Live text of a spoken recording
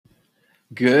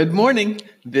Good morning.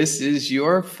 This is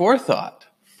your forethought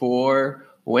for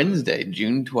Wednesday,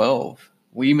 June 12th.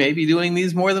 We may be doing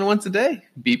these more than once a day.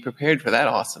 Be prepared for that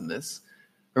awesomeness.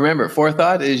 Remember,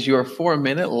 Forethought is your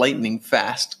 4-minute lightning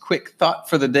fast, quick thought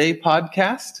for the day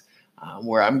podcast,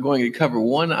 where I'm going to cover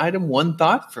one item, one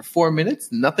thought for 4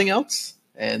 minutes, nothing else,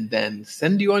 and then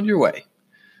send you on your way.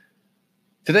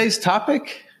 Today's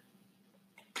topic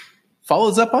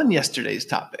follows up on yesterday's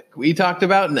topic. We talked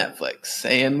about Netflix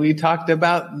and we talked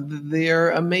about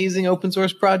their amazing open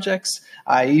source projects.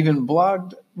 I even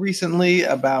blogged recently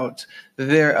about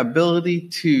their ability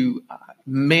to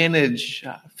manage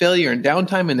failure and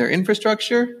downtime in their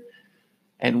infrastructure.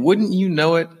 And wouldn't you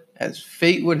know it, as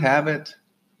fate would have it,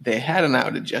 they had an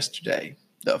outage yesterday.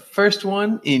 The first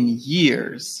one in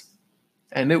years.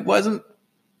 And it wasn't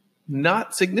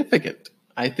not significant.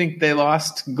 I think they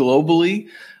lost globally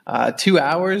 2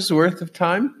 hours worth of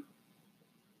time,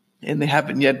 and they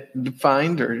haven't yet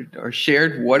defined or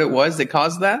shared what it was that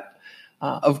caused that.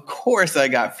 Of course, I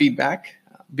got feedback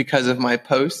because of my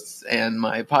posts and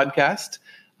my podcast,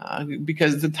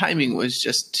 because the timing was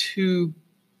just too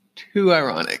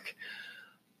ironic.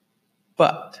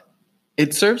 But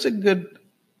it serves a good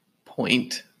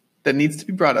point that needs to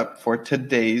be brought up for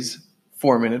today's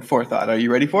 4-minute forethought. Are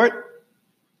you ready for it?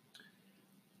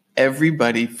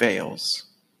 Everybody fails.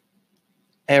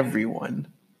 Everyone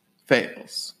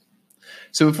fails.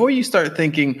 So before you start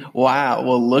thinking, wow,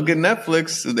 well, look at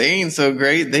Netflix. They ain't so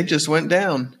great. They just went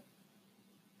down.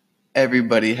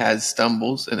 Everybody has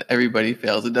stumbles and everybody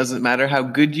fails. It doesn't matter how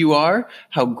good you are,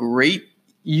 how great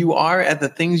you are at the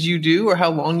things you do, or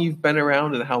how long you've been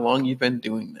around and how long you've been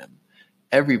doing them.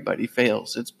 Everybody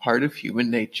fails. It's part of human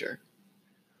nature.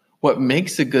 What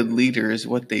makes a good leader is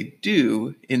what they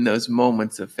do in those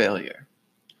moments of failure.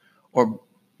 Or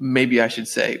maybe I should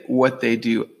say what they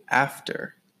do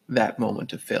after that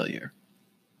moment of failure.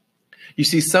 You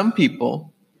see, some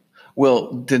people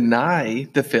will deny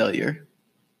the failure.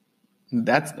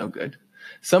 That's no good.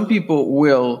 Some people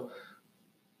will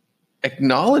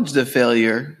acknowledge the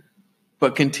failure,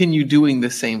 but continue doing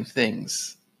the same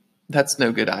things. That's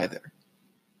no good either.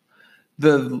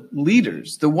 The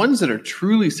leaders, the ones that are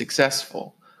truly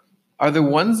successful, are the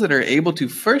ones that are able to,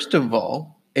 first of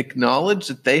all, acknowledge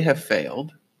that they have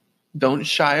failed, don't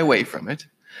shy away from it,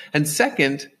 and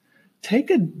second, take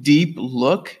a deep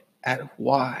look at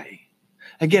why.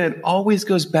 Again, it always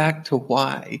goes back to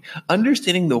why.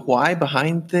 Understanding the why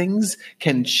behind things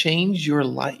can change your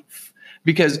life.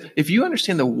 Because if you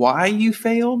understand the why you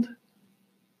failed,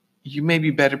 you may be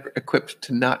better equipped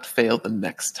to not fail the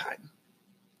next time.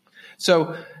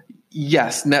 So,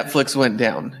 yes, Netflix went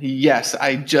down. Yes,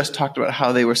 I just talked about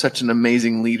how they were such an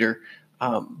amazing leader.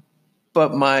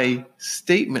 But my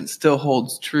statement still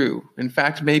holds true. In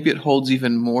fact, maybe it holds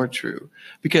even more true.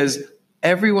 Because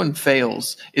everyone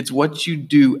fails. It's what you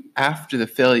do after the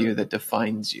failure that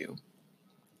defines you.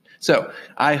 So,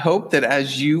 I hope that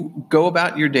as you go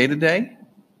about your day-to-day,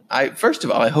 first of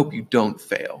all, I hope you don't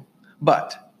fail.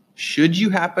 But should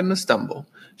you happen to stumble,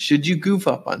 should you goof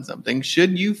up on something,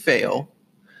 should you fail,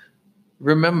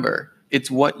 remember,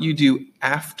 it's what you do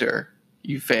after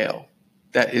you fail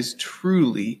that is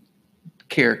truly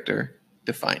character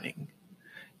defining.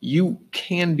 You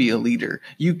can be a leader.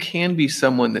 You can be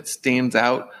someone that stands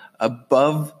out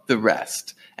above the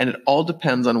rest. And it all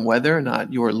depends on whether or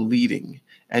not you're leading.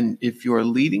 And if you're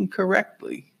leading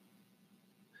correctly,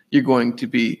 you're going to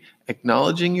be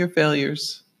acknowledging your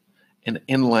failures and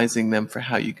analyzing them for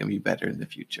how you can be better in the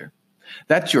future.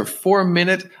 That's your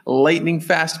 4-minute lightning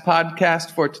fast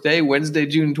podcast for today, Wednesday,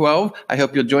 June 12th. I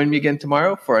hope you'll join me again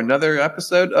tomorrow for another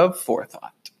episode of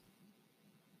Forethought.